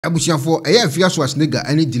Abusian for a Afia Schwar nigga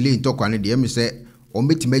any delay in talk on the me say or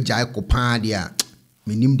meet me jai copan dia.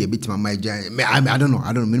 Minim de bit my jai. I don't know.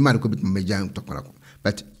 Minimal could bit my jai talk on.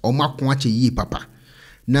 But o ma kwache ye papa.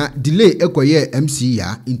 Na delay eko ye MC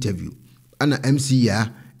ya interview. Ana MC ya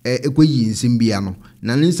eko yi nsimbia no.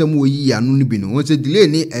 Na nsem wo yi anu ni bi no. Won say delay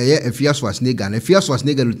ni Afia Schwar nigga. Na Afia Schwar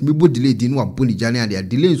nigga me bo delay di no aboni jani ade.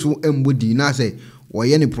 Delay so embo di na say wo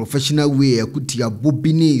ye ni professional way akuti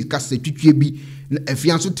abobi ni kase twitwe bi. If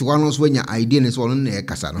you answer to one of when your idea is all in a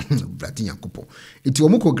casano, Bratinia couple. It's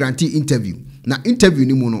a grantee interview. Now, interview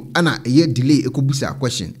ni mono, ana a year delay a kubusa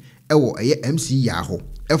question. Ewo a year MC Yahoo.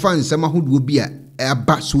 If I some who will be a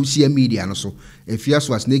bad social media and so. If you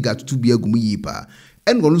was nigga to be a gumipa.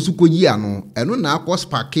 And one suko yiano, and no now was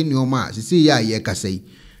parking your mass. You say, ya say.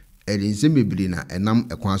 And in semi bilina and nam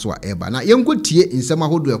a quanswa eba. Now, young good tea in some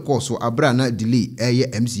who do a course so a brana delay a year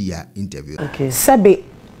MC interview. Okay, Sabi.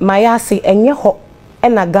 Mayasi enye ho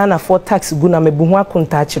ena Ghana for tax guna mebuhu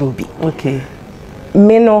akunta chirubi. Okay.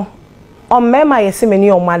 Meno o mema yesi meni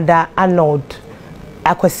omada Arnold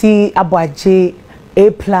akwasi Abwaje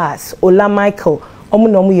A+ Ola Michael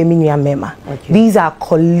omunomu yeminya mema. These are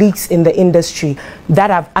colleagues in the industry that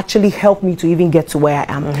have actually helped me to even get to where I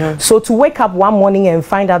am. So to wake up one morning and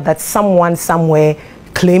find out that someone somewhere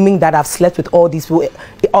claiming that I've slept with all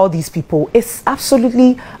these people is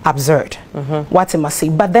absolutely absurd. What am I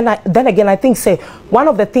saying? But then again, I think one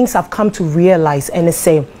of the things I've come to realize and is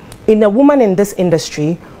say, in a woman in this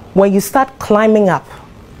industry, when you start climbing up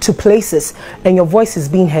to places and your voice is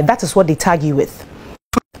being heard, that is what they tag you with.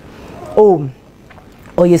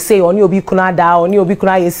 Or you say on your bikunada, on your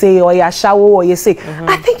bikuna, you say or ya shawo, or you say.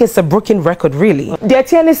 I think it's a broken record, really. The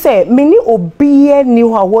attorney say many obiye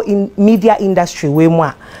new how in media industry we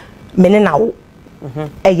mwa many now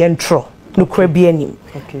a yentro no krebianim.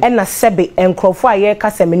 And na sebe enkrofo aye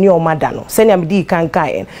kase many o madano. Senya midi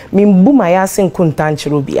kankaen. Mimbu maya sin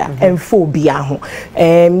kuntanchirubia enfo bia ho.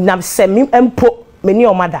 Na se empo many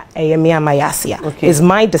o mada eye me amayasia. It's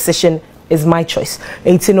my decision, it's my choice.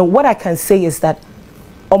 And you know what I can say is that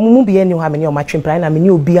and what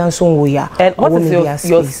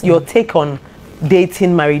is your take on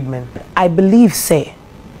dating married men? I believe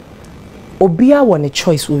obia want a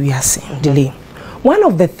choice we are saying delay. One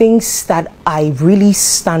of the things that I really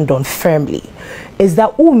stand on firmly is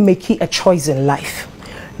that we make it a choice in life.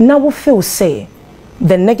 Now we feel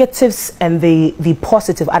the negatives and the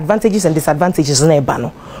positive advantages and disadvantages in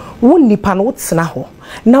ebano.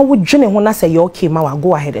 Now we journey when I say you okay, ma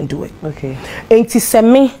go ahead and do it. Okay. Enti se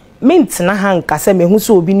me ntina hanka se me hu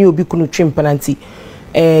so obi ni obi kunu twimpananti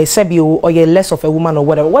sebi or you less of a woman or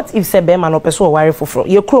whatever. What if se be man or person worry for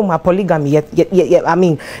you chrome polygamy I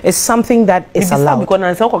mean it's something that is allowed.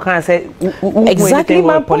 Because na can say exactly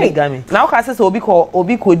my polygamy. Now can say obi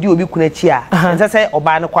ko di obi kunachia. And say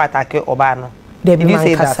oba no kwa attack oba no. Did you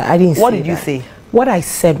say that? I didn't say what did you say? What I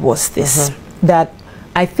said was this that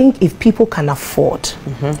I think if people can afford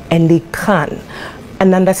and they can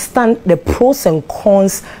and understand the pros and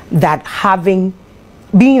cons that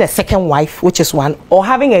being a second wife, which is one, or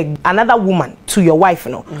having another woman to your wife,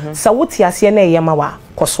 you know. So what you say na yamawa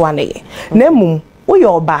koswane. Nemu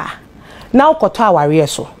uyoba now koto aware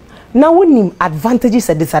so. Now we need advantages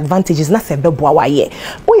and disadvantages. Na se bebo awaye.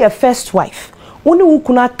 Your first wife. Uni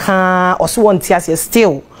ukuna ka oso wanti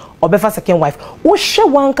still. Or befa second wife, o share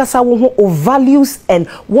one kasa wo values and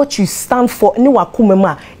what you stand for.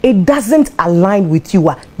 It doesn't align with you.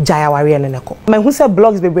 Jayawari neneko. My who said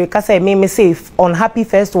blogs be kasa me say unhappy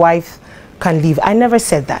first wife can leave. I never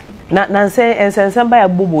said that. Na say and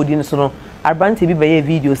somebody bobo din so no. Arbanti bi be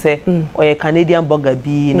video say or a Canadian blogger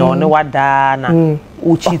bi no ne wada na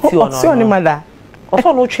o cheat you so no mother.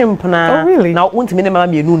 Also no chimpna. Oh really? Now want me mama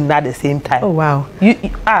me no at the same time. Oh wow. You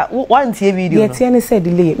one see video. Yeah, no? Said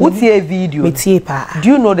delay. What see video? Do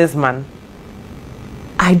you know this man?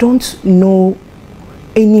 I don't know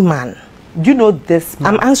any man. Do you know this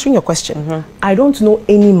man? I'm answering your question. I don't know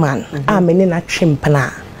any man. I'm na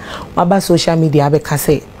chimpna. Waba social media be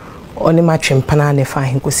kase oni ma chimpna ne fa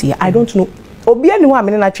hinkosi. I don't know. Obi ani wa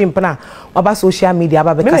me na chimpna oba social media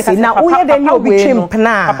ba be kase na oye den obi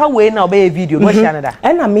chimpna papa we na oba video no share da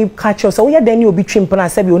and na me catch so oye den obi chimpna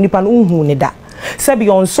se bi onipa no unhu ne da se bi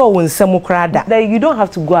on so won nsem kra da. You don't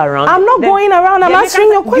have to go around. I'm not going around. I'm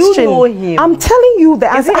answering your question. You know him. I'm telling you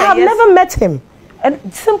that I have never met him.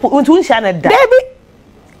 And simple untu share da baby.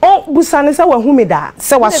 Oh, busane say who me da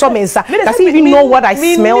say wa so me nsa. Does he even know what I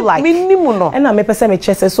smell like? And na me pese me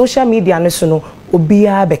chese social media no so no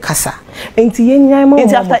obia be kasa. Enti yenyan mo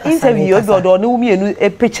after interview you do no me enu e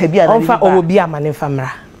picture bia na onfa obi amane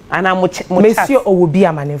famra. And I'm Monsieur obi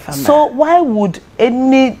amane famra. So why would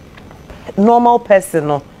any normal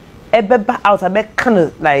person ebeba out I kind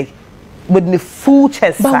of like with the full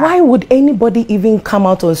chest. But why would anybody even come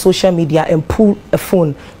out on social media and pull a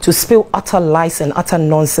phone to spill utter lies and utter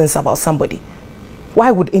nonsense about somebody?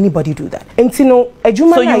 Why would anybody do that? And you know,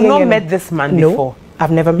 so you've not met this man before?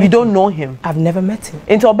 I've never met him. You don't know him? I've never met him.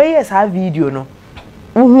 Into obey our video, no?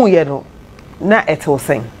 You na eto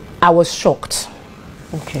sing. I was shocked.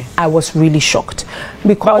 Okay. I was really shocked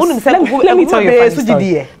because let me tell you a funny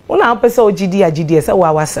story. When I say GD, say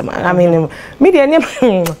what was I mean, me the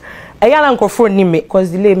name. I am going to me because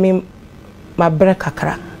delay me my brother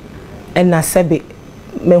kakra and I said me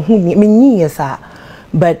years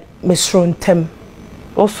but me strong tem.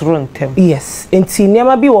 Oh, strong tem. Yes. Inti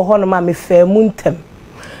never be wo hono ma me fair moon tem.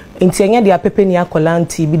 Inti enya dia pepe ni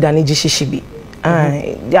akolanti bi dane gishishibi.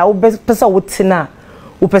 Ya wo pesa wo tina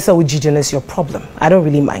wo pesa wo is your problem. I don't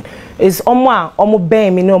really mind. It's omo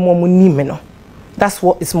ben me no omo ni me no. That's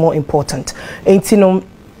what is more important. Inti no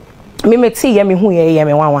me meti ye me hu ye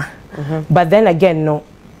me wawa. But then again, no,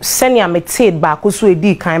 senior method back also a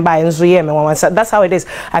D kind by and so yeah, that's how it is.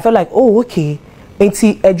 I felt like, oh, okay.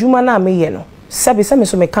 Enti ejuma na me ye no. Sabi so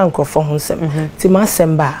me kan for honsem. Ti ma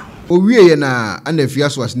semba. O wie na Afia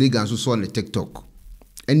Schwar nigga so so on TikTok.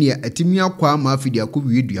 Enia atimi akwa ma afidi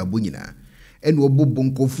akowie duabo nyina. En wo bobo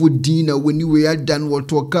nkofo din na woni we adan wo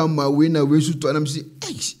to kama we na we su to am say,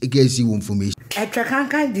 "Eh, guess you information." Etwa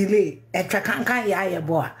kankan delay, etwa kankan ya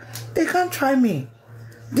Yeboah. They can't try me.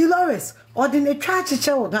 Destr0ys, or the church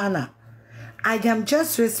in Ghana. I am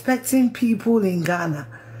just respecting people in Ghana.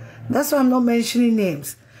 That's why I'm not mentioning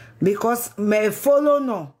names. Because me follow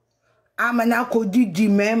no. I'm an akodi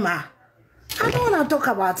mema. I don't want to talk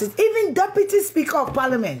about it. Even Deputy Speaker of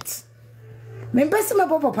Parliament. Deputy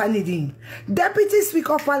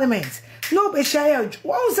Speaker of Parliament. No be share.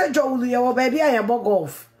 What say Jowulu ya baby I bog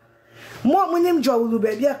off. More name Jowulu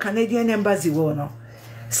baby a Canadian embassy wono.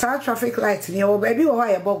 South traffic lights near baby or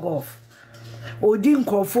I bog off. Odin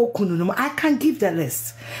call for kununum. I can't give the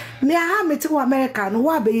list. Me I have me to America no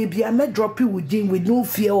wa baby I may drop you with no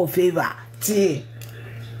fear or favor. T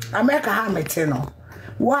America have me no.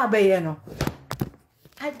 Wa be no.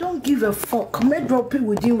 I don't give a fuck. I may drop you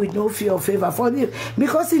with no fear or favor for you.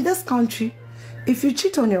 Because in this country, if you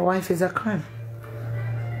cheat on your wife, it's a crime.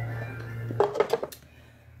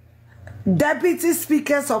 Deputy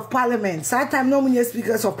Speakers of Parliament. Sometimes no many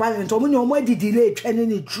Speakers of Parliament. Delay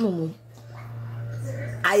training it true.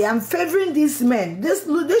 I am favoring these men. This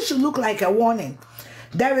should look like a warning.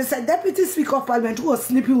 There is a Deputy Speaker of Parliament who was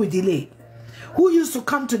sleeping with delay, who used to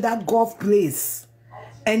come to that golf place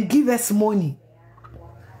and give us money.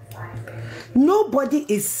 Nobody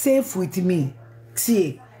is safe with me.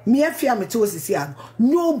 See, me Afia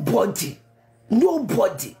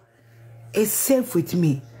nobody is safe with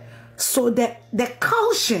me. So the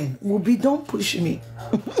caution will be don't push me.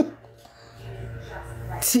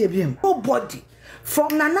 Nobody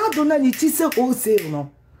from Nana Dona Nitise wholesale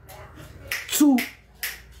no to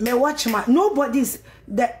me watch my nobody's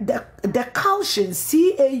the caution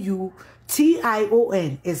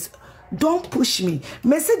CAUTION is don't push me.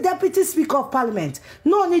 Me say Deputy Speaker of Parliament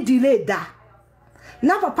no ni delay da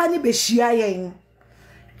na papa ni be shia yen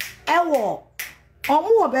ewo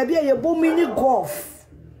omo baby e bo mini golf.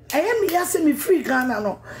 I am here me free Ghana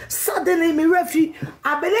no. Suddenly me refi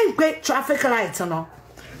Abelenpe traffic light no.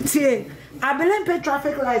 Tie Abelenpe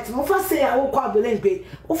traffic light no. Ofa say I wo kwa Abelenpe.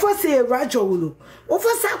 Ofa say Rajowulu.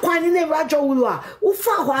 Ofa say kwani ne Rajowulu a.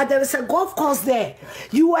 Ofa where there is a golf course there.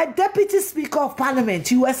 You were Deputy Speaker of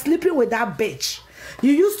Parliament. You were sleeping with that bitch.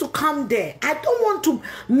 You used to come there. I don't want to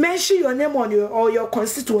mention your name on your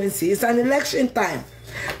constituency. It's an election time.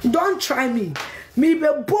 Don't try me. Me be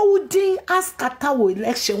bolding as katawo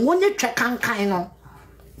election. When you check on kind of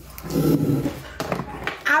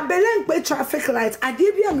Abelenpe traffic light. I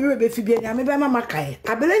did be a mirror befibian. I maybe my makai.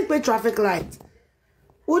 Abelenpe traffic light.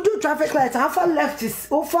 We do traffic light. Alpha left is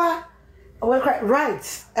over.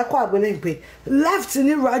 Right. Eko Abelenpe left in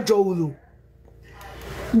Rajowulu.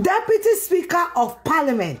 Deputy Speaker of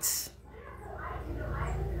Parliament.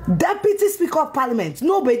 Deputy Speaker of Parliament.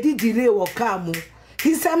 Nobody delay or come.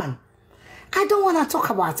 He said, man, I don't want to talk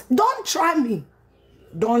about it. Don't try me.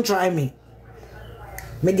 Don't try me.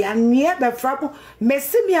 Me I'm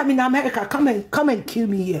in America. Come and kill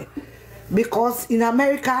me here. Because in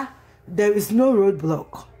America, there is no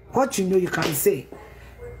roadblock. What you know, you can say.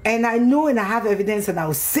 And I know and I have evidence and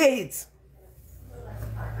I'll say it.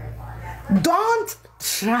 Don't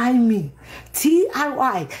try me.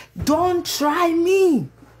 TRY. Don't try me.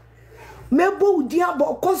 Mebo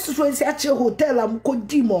diabo constituency at your hotel am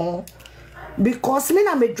kodimo. Because me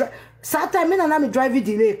na me drive. Sometimes me na me driving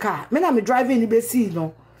delay car. Me na me driving the besi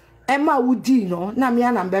no. Emma Woody, no, na me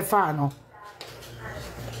and Befa, no.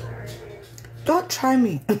 Don't try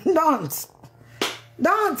me.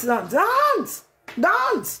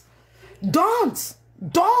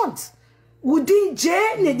 Don't. Woody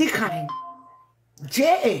J Nedikan.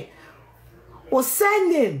 J. Or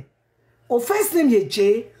surname. Or first name ye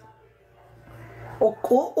J.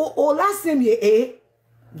 Or last name ye A.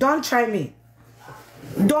 Don't try me.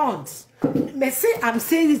 Don't. I'm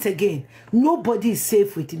saying it again. Nobody is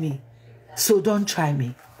safe with me. So don't try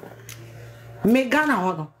me. Megana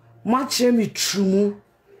hono. Much me true.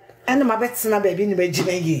 And my bet na baby ni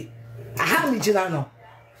mejina ye. Aha me jina no.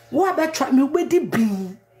 What about try me with the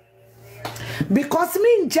bean? Because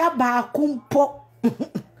me jaba kumpo.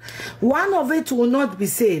 One of it will not be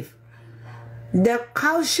safe. The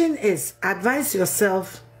caution is advise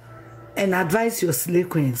yourself and advise your slave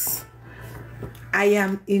queens. I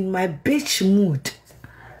am in my bitch mood.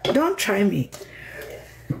 Don't try me.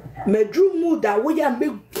 Me drew mood that we are me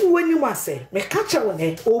when you must say. Me catch her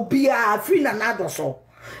one or be a free another so.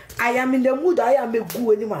 I am in the mood I am me go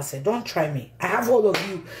when you must say. Don't try me. I have all of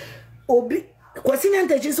you. Obi question and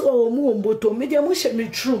just oh mu mboto me dey mo she me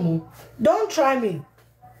true. Don't try me.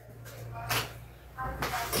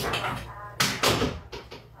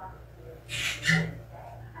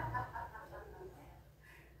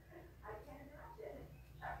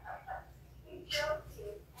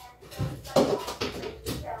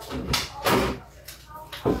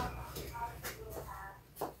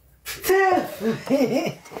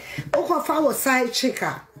 Okofa was side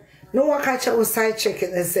chicker. No one catch a side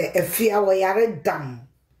chicken and say, Afia wa yare dam.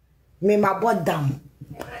 Me ma bo dam.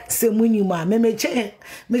 Se muni ma me che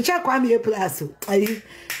kwa me place. Ayi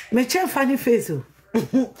me che funny face.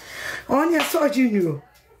 On your so junior.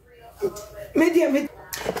 Me dia me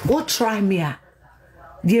go try me a.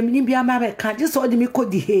 Dia me bia ma be kan just order me ko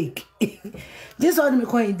the Hague. Just order me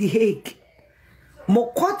ko in the Hague.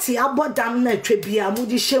 Mokoti abodam na twebia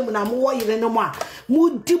mudi shemu na mo woyire no ma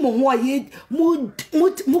mudi mo ho aye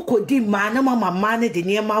mukodi ma na mama ne de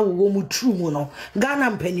niema wo mu tru mu no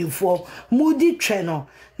Ghana mpanimfo mudi twe no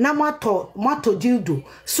na mato dildo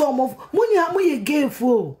so mo ye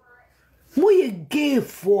gayfo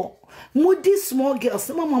mudi small girls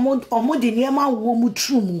mama mo de niema wo mu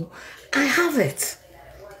tru mu. I have it.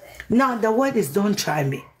 Now the word is don't try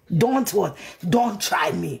me. Don't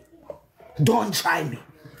try me. Don't try me.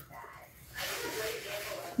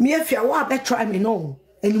 Me if you want to try me no.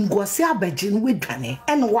 And you go see a bedroom with Danny.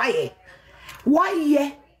 And why? Why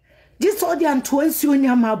ye? This audience twice you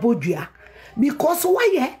near my bodia. Because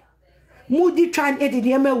why? Moody try and edit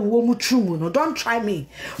the woman true. No, don't try me.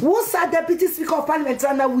 What's that deputy speaker of parliament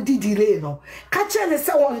and I would delay no? Catch and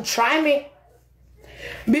say one try me.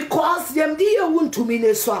 Because them dear won't to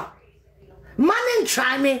me so. Man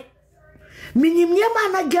try me. Minim nyama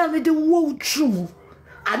na girl with the wo true.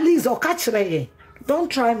 At least or catch me.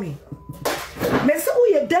 Don't try me. Me say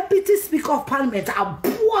we a deputy speaker of parliament.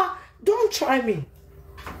 Aboa. Don't try me.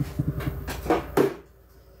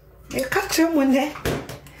 You catch him when they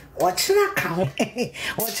watch na count.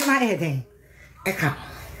 Watch na heading.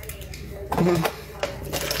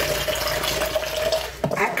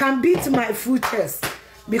 I can beat my foot chest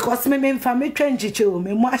because me family change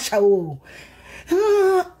me masha o.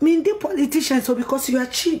 Mean the politicians so because you are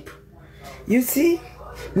cheap. You see?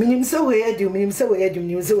 My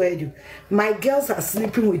girls are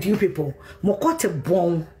sleeping with you people. Mokote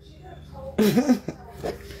bon.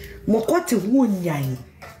 Mokote wunyan.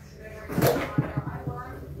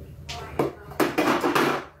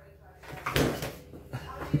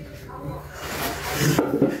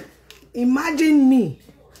 Imagine me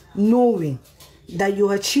knowing that you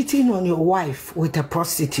are cheating on your wife with a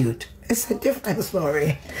prostitute. It's a different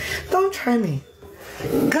story. Don't try me.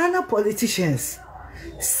 Ghana politicians,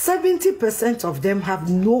 70% of them have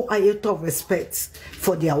no iota of respect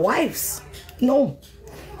for their wives. No.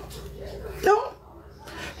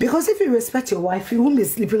 Because if you respect your wife, you won't be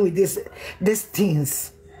sleeping with these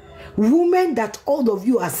things. Women that all of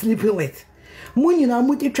you are sleeping with.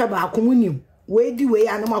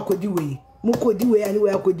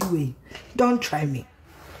 Don't try me.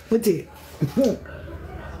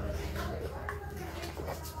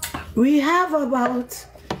 We have about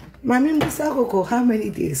Mami Musakoko, how many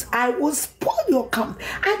days? I will spoil your camp.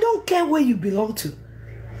 I don't care where you belong to.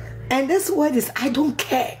 And this word is I don't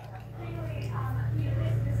care.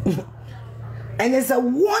 And it's a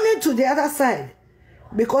warning to the other side.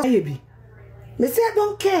 Because baby, they say I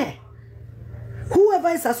don't care. Whoever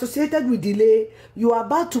is associated with delay, you are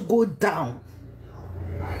about to go down.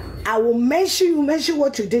 I will mention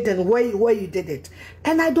what you did and where you did it.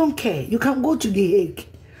 And I don't care. You can go to the Hague.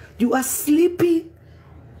 You are sleeping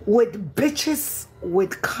with bitches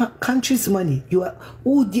with country's money. You are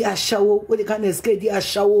the ashawo, what they can escape the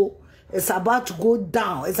ashawo. It's about to go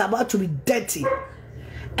down. It's about to be dirty.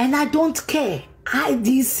 And I don't care.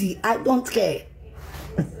 IDC, I don't care.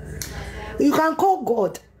 You can call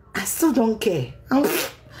God. I still don't care.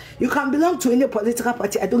 You can belong to any political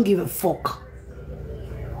party. I don't give a fuck.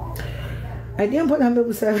 I didn't put them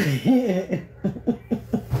people say.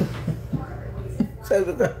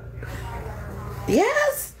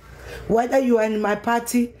 Yes. Whether you are in my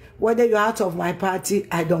party, whether you're out of my party,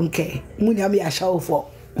 I don't care. Munyami ashawo for.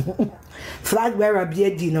 Flag bearer be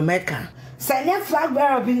a dino meka. Say ne flag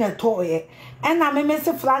bearer be a toy. And I may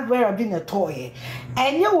say flag bearer be a toy.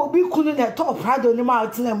 And you will be cool in a top prado no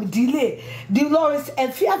matter them delay. Destr0ys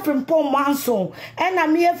Afia from Pom Manson. And I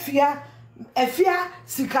may fear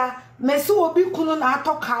sika. Mesu will be cool na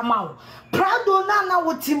to come out. Prado na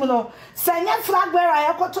what timino. Say ne flag bearer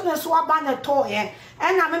I got to swap ban a toy.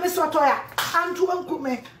 And I may so toy. I'm to uncle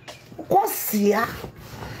me. What's ya?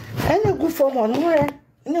 And a good for one more.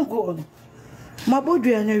 No good. My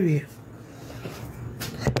body anyway.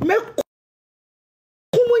 Make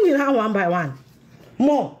kumunira one by one.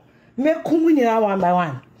 More. Make kumunira one by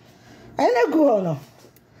one. And a good no.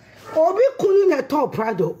 Obi kunu na top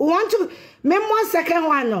prado. Want to me more second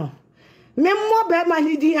one no. Me more be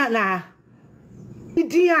mani diana.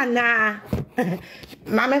 Diana.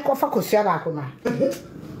 Mama ko fa ko sia ba ko ma.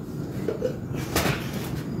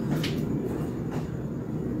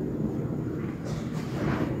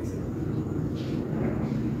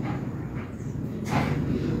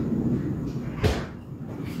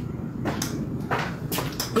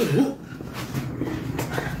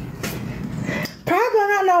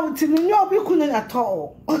 Prado na uti ni obi kunu na to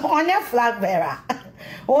on a flag bearer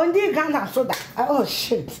on the Ghana so that oh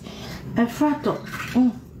shit a frato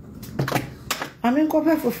I mean go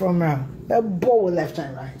back from now a ball left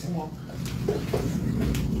and right.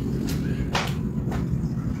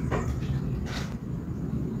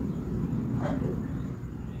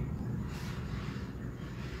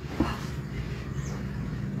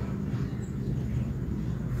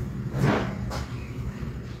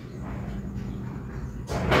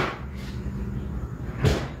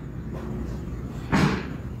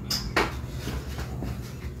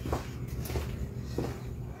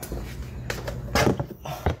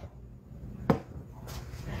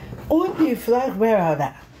 Undi flag bearer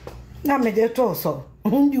that. Na me de torso.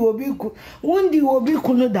 Undi obi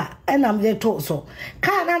kunu da. And I'm de torso.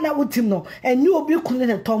 Kana na utim no. And you obi kunu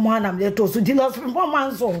na tomo and I'm de torso. Destr0ys from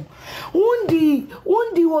Manson. Undi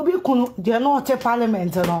obi kunu. They are not a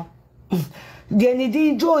parliament no. They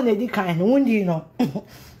need John edi kind. Undi no.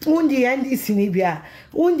 Undi endi sinibia.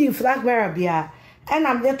 Undi flag bearer bia. And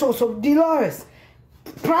I'm de torso. Destr0ys.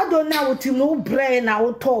 Prado na uti no brain na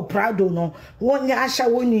uto Prado no wonya asha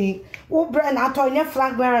woni wo brain na to nye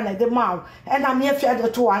flag bearer na de maw and am ye fia de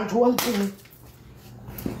to one to one kunu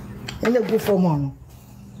and go for mon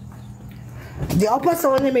the opposite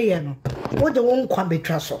one me ye no wo de won kwa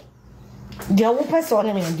betwa so the opposite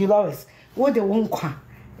one me Destr0ys wo de won kwa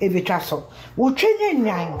e betwa so wo twenye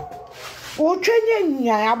nyan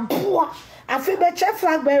aboa afi be che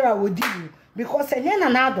flag bearer wo di because enye na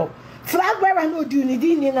nado flag bearer no do ni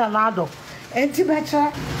di ni na nado enti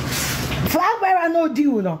becha flag bearer no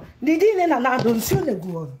do no ni di ni na nado nsu na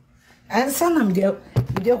gu on ensa na me de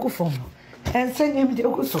ku fom ensa ni me de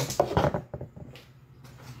ku so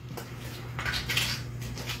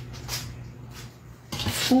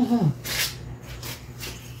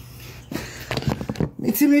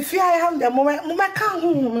Miti me fear I have the moment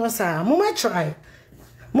can no sir try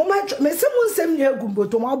me se mun sem ni agumbo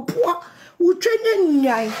to ma boa wo twenye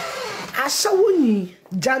nyan ashawuni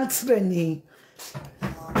jantreni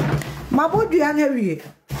mabodua na wie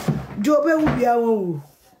jobe wu bia wo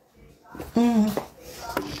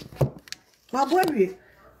mabodue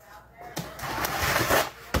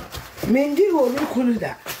mendi wo mi kunu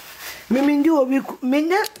da mendi wo bi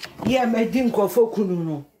menya ye medi nkofo kunu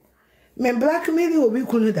no me blackmail wo bi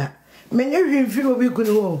kunu da menye hwimfi wo bi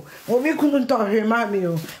kunu wo bi kunu nto hwema mi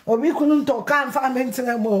o obi kunu nto kan fa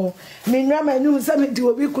mentina mo menwa manu se medi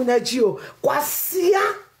wo bi kunu achi o kwasia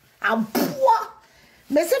apoa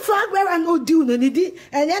me se flag bearer no diu no nidi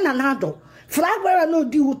enye na nado flag bearer no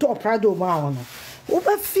diu to Prado ma ono wo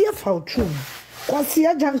ba fie fa otru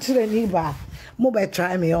kwasia jantre ni ba mo be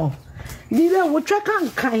try me on dile wo twa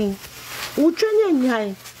kan wo twenye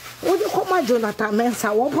nyan wo de ko ma Jonathan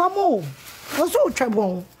Mensa wo pa mo wo so twa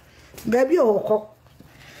bon baby oko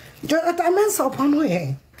Jonathan Mensa pa no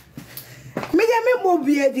ye me de me mo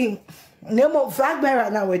biedin ne mo flag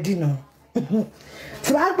bearer na wadi no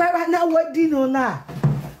flag bearer na wadi no na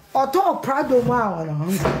Auto Prado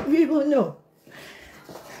man. We will know.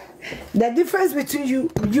 The difference between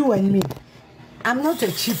you and me. I'm not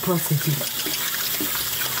a cheap prostitute.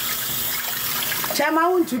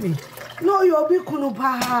 Chama want to be. No, you'll be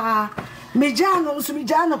kunupa. Mijano,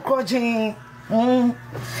 Sumijano crochet.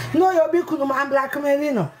 No, you'll be kunuma black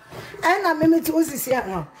melino. And I'm a to see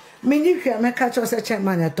now. Minifia may catch us a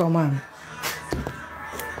chairman at Toman.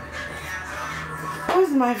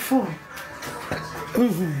 Where's my phone?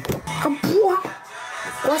 I'm poor.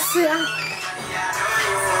 What's here?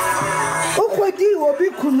 Okwadi will be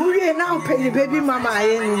Kumuri now pay the baby mama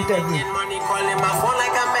in interview.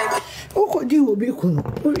 Okwadi will be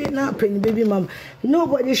Kumuri now pay the baby mama.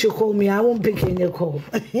 Nobody should call me. I won't pick any call.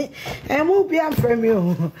 I won't be up from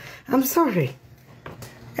you. I'm sorry.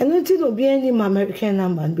 I don't think it'll be any American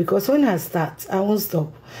number because when I start, I won't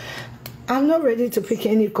stop. I'm not ready to pick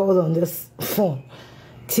any call on this phone.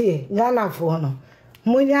 T, Ghana phone.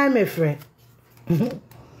 Money, I'm a friend.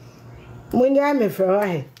 Money, I'm a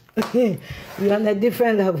friend. You're on a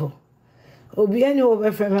different level.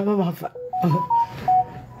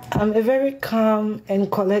 I'm a very calm and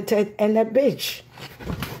collected and a bitch.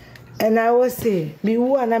 And I always say, be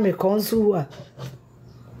one, I'm a consul.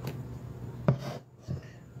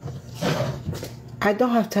 I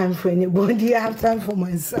don't have time for anybody. I have time for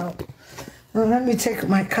myself. Now let me take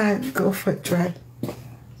my car and go for a drive.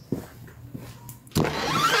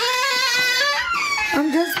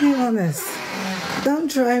 I'm just being honest.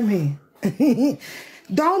 Don't try me.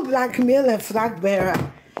 Don't blackmail a flag bearer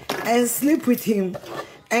and sleep with him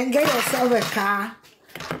and get yourself a car.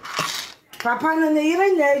 Papa,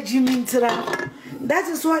 that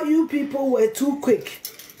is why you people were too quick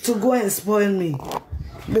to go and spoil me.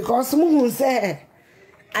 Because Muhu said,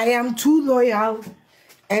 I am too loyal,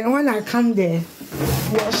 and when I come there,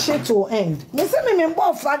 your shit will end. Me say me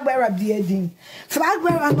member flag bearer be flag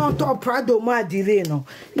bearer not top Prado ma delay no.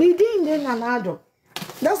 Ni din den nanado.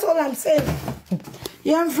 That's all I'm saying.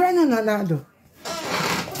 You're a friend of nanado.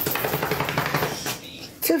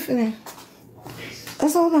 Tiffany.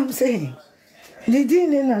 That's all I'm saying. Ni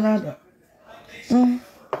din den nanado.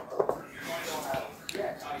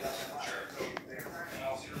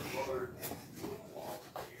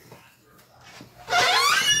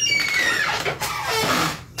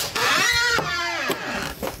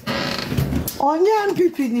 Onyan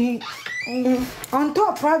pipini on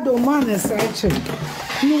top Prado man is actually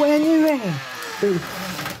you anyway.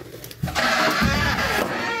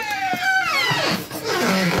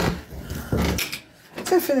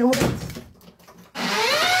 Tiffany, what?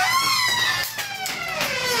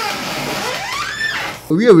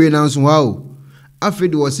 We announce wow.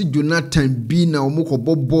 After was Jonathan B na omoko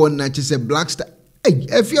bobo na chise Black Star. Hey,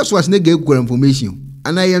 Afia Schwar na get information.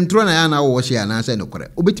 And I am trying to know what she and answer no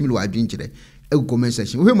correct. Obit me to drink today. A comment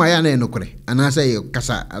section. Who my ana no correct. And answer you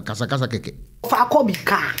kasa keke. For Kobe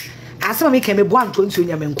car. As some make me 120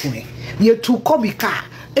 yamenkune. You two Kobe car.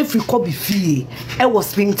 If you Kobe fee, I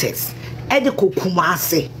was Pintex. Edeko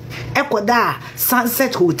Kumase. Ekoda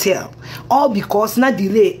Sunset Hotel. All because na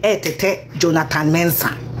delay etete Jonathan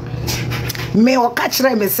Mensah. Me o catch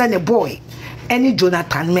me send a boy. Any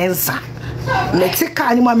Jonathan Mensah. Let's take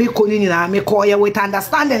animal me calling in me call you with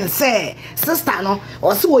understanding say sister no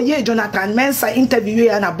or so ye Jonathan Mensah interview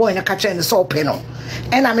and a boy in a catcher and so penal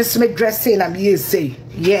and I miss me dressing and me say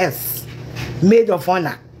yes maid of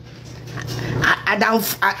honor I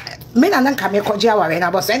don't men and come here call you and I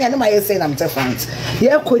was saying and my saying I'm different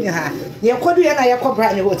yeah couldn't ha yeah could you and I call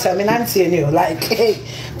brand new hotel me not seeing you like hey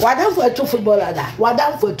what done for 2 footballer that what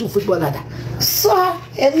done for 2 footballer that so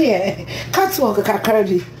any cat walk a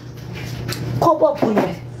cardi Kobo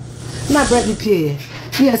Pune, na Bradley Pierre.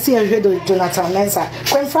 Yes, see, I read Jonathan Mensah.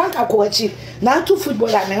 When Frank Akwachi, now 2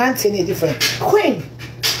 footballers, me not any different. Queen,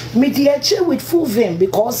 me dear with full vim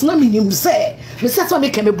because no minimum say, me say so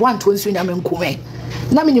me can be 120 na me nkume.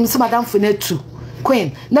 Na minimum say madam for net 2.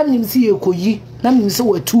 Queen, na minimum say Ekoyi, na minimum say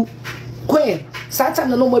we 2. Queen, Satan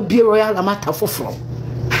no more be royal amata for.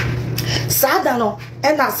 Sada no,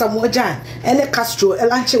 and as some Jan, and a Castro, a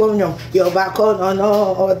lunch on your back on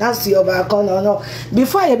no, or that's your back on no.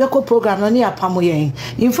 Before I ever program on near Pamoyen.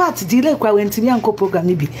 In fact, delay kwa went to Yanko program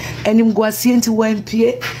nibi, and him go see into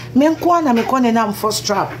WMPA. Menkwana me kone na first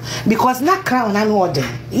trap because na crown and order.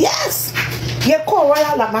 Yes, ye call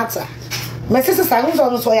royal amata. My sister Samu's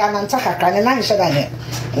on so ya nantaka can and 9 shadane.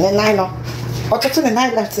 And then 9 no. Or to the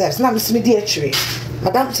 9 left steps, now Miss Media Tree.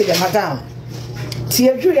 Madame to the madame.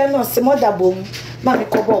 Tia Julia no se moda boom, mammy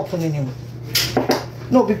cobo upon him.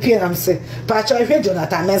 No be pain, I'm say. But I heard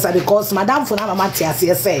Jonathan Mensah because Madame for Nama Matias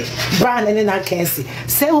say, Brand and I can see.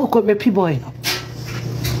 Say who could be boy no.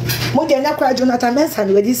 Mo dey na kwa Jonathan Mensah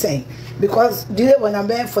we dey saying because delay when I'm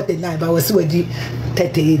 49 but was we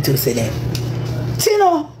 38 to say that. See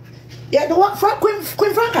no. Yeah, the work for Queen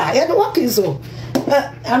Franca. Yeah, the work is so.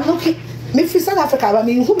 I'm looking. Me for South Africa, but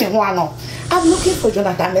me who me want. I'm looking for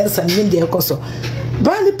Jonathan Mensah in the Koso.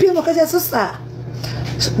 Brandy Pino, because sister.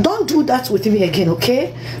 Don't do that with me again,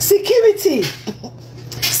 okay? Security.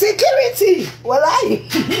 Security. Well,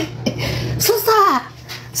 sister.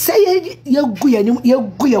 Say you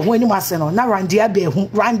go when you must know. Now Randy Abbey.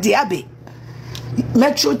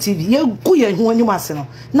 Metro TV. You go when you must know.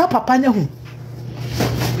 Now Papa Nehu.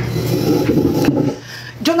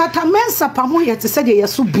 Jonathan Mensah Pamo yet to say you're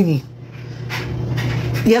so bini.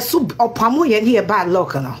 You're so or Pamo yet here bad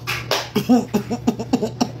luck now.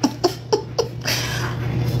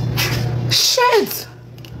 Shit,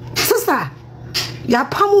 sister, ya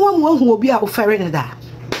Pamo one who will be our offering that.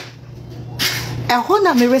 A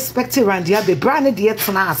honor me respect Randy Abbey, Brandy dear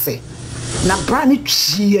Tanase. Na Brandy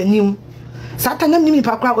chi and him. Satanam nimi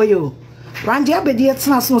pakra oyo. Randy Abbey dear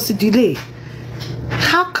Tanas no si delay.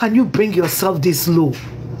 How can you bring yourself this low?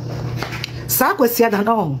 Sakwesi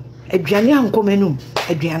adano. Eduane ankomenu.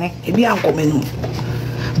 Eduane. Ebi ankomenu.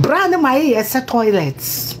 Brand my yes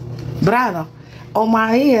toilets. Brand. Oh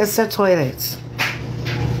my yes toilets.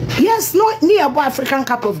 Yes, not near African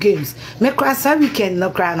Cup of Games. Me cross a weekend no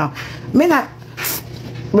cry no. Me na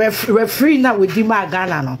referee na with Dima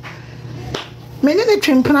Ghana no. Me ne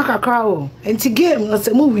twempena kakra o. Enti game no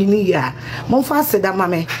se mo wini ya. Mo fa se da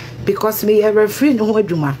mame because me a referee no ho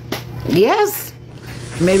adwuma. Yes.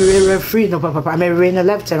 Me referee no papa me in the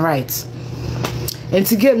left and right.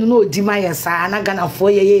 Enti game no Dima ya sa na Ghana fo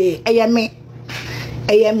ye me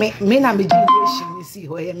na me generation ni see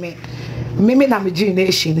ho me na me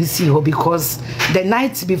generation ni see ho because the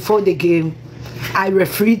night before the game I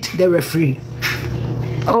refereed the referee.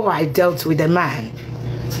 Oh, I dealt with the man.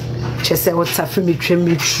 She said, what's up for me? Trim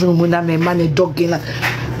me true, na me money dog in.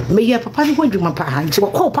 Me ya papa ni won't do my parent. She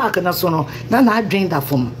will call park and so no. Now I drained that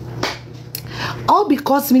from. All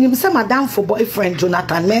because me say madam for boyfriend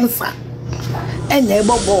Jonathan Mensah. And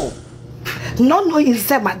neighbor ball. No, he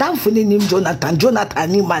said madam for name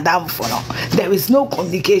Jonathan ni madam for no. There is no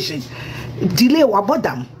communication. Delay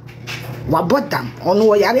wabodam.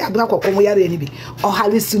 Ono yare abna kokomo yare ni bi. Or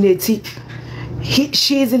hallucinate.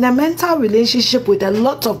 She is in a mental relationship with a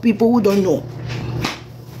lot of people who don't know.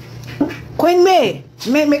 Queen me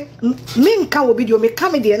nka wo video me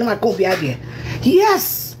come there na ma be there.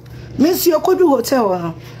 Yes. Me see Okodu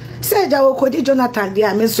hotel. Say ja Okodi Jonathan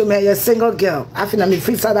there me so me a single girl. Afina me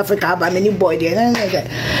free South Africa ba many boy there.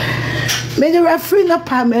 Me the referee na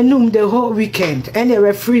permanum the whole weekend and the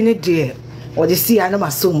referee ne there. Or the see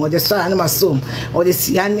anama som or the saw anama som or the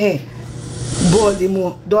see ane body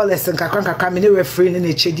mo dollars and kakran me the referee in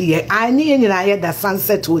the chedi. I need in I the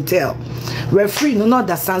Sunset Hotel. Referee no not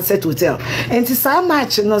the Sunset Hotel. And it's a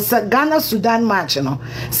match no Ghana Sudan match no.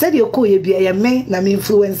 Said you ko ye bia me na me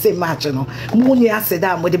influence match no. Mu ni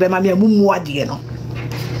aseda mo de be ma me mu ade no.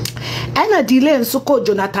 And a delay nso ko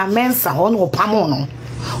Jonathan Mensah on opamo no.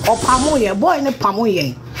 Opamo ye boy ne pamo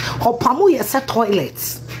ye. Opamo ye set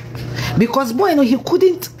toilets. Because boy no he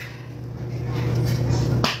couldn't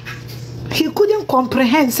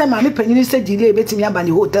comprehend say mama penini say delay betimi aba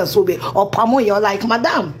the hotel so be opamo you like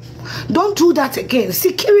madam don't do that again.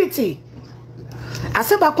 Security I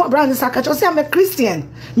say back brand sakacho say I'm a Christian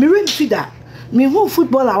me rain feeder me who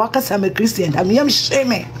footballer waka say I'm a Christian I am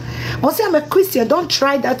shame but say I'm a Christian don't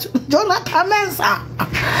try that. Jonathan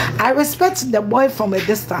Mensah I respect the boy from a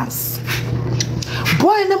distance.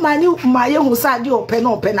 Boy no mani my who said you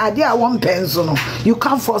open idea one pencil no you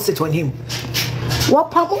can't force it on him.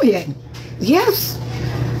 What pamo yen? Yes.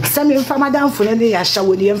 Some in madam for any yasha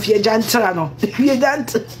with the enfia jantra no. You don't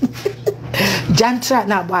jantra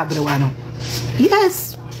na babrewa.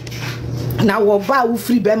 Yes. Now what ba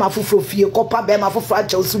free bema for fie kopa bema for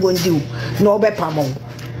Chelsea won't do. No be pamo.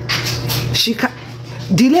 She can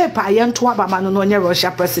delay pa yen to abama no near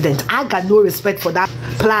Russia president. I got no respect for that.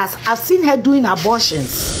 Plus, I've seen her doing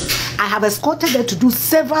abortions. I have escorted her to do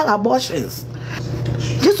several abortions.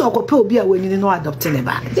 This okope be when you know adopting a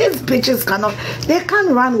back. These bitches cannot, they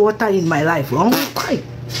can't run water in my life. Why?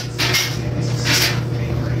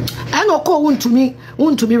 I know call want to me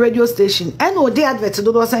radio station. I know they advert to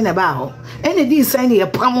do sign about. Any these sign a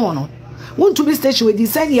pamono. Want to be station with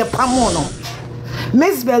this sign a pamono.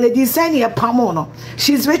 Miss Belly this sign a pamono.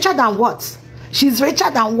 She's richer than what? She's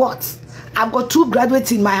richer than what? I've got 2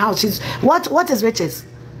 graduates in my house. She's what is riches?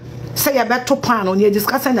 Say about Topano, you're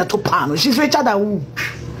discussing a Topano. She's richer than who?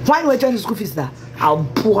 Why we're trying to school fees that? I'll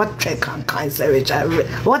poor check and kind say richer.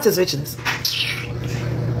 What is richness?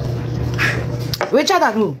 Richer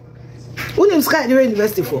than who? When I'm Sky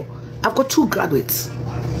University for, I've got 2 graduates.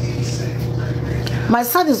 My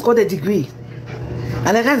son has got a degree,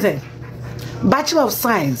 and I can say, Bachelor of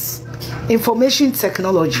Science, Information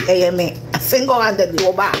Technology, AMA, single-handed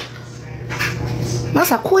global.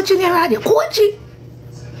 Master coaching here,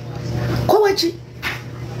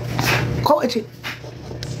 coaching.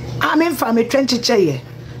 I'm in from a trench chair.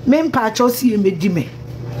 Men patrosi me dime.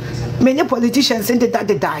 Many politicians say that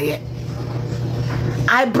they die.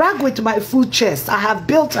 I brag with my full chest. I have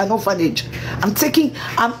built an orphanage. I'm taking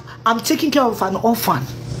care of an orphan,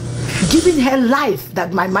 giving her life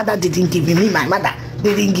that my mother didn't give me. My mother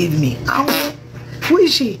didn't give me. Who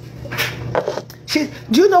is she?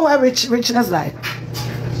 Do you know where richness lies?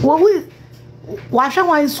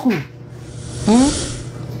 Why in school?